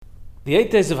The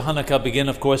 8 days of Hanukkah begin,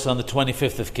 of course, on the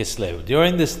 25th of Kislev.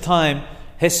 During this time,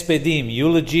 hespedim,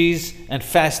 eulogies, and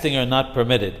fasting are not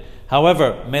permitted.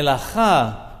 However,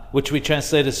 melacha, which we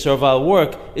translate as servile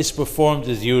work, is performed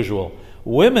as usual.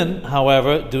 Women,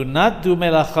 however, do not do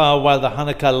melacha while the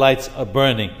Hanukkah lights are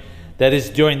burning. That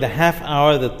is, during the half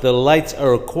hour that the lights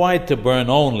are required to burn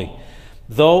only.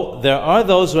 Though there are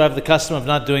those who have the custom of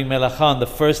not doing melacha on the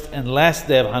first and last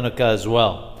day of Hanukkah as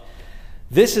well.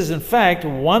 This is in fact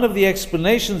one of the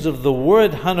explanations of the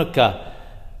word Hanukkah.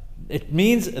 It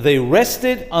means they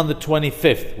rested on the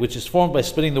 25th, which is formed by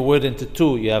splitting the word into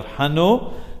two. You have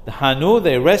Hanu, the Hanu,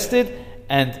 they rested,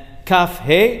 and Kaf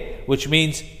He, which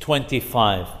means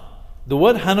 25. The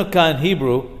word Hanukkah in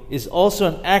Hebrew is also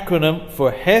an acronym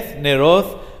for Heth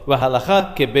Neroth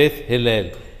V'Halacha Kebeth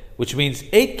Hillel, which means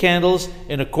 8 candles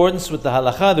in accordance with the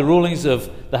halacha, the rulings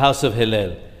of the house of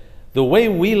Hillel. The way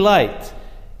we light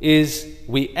is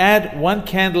we add 1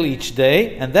 candle each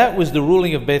day, and that was the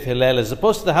ruling of Beit Hillel, as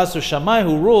opposed to the house of Shammai,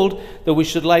 who ruled that we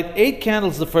should light 8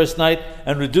 candles the first night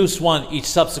and reduce 1 each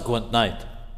subsequent night.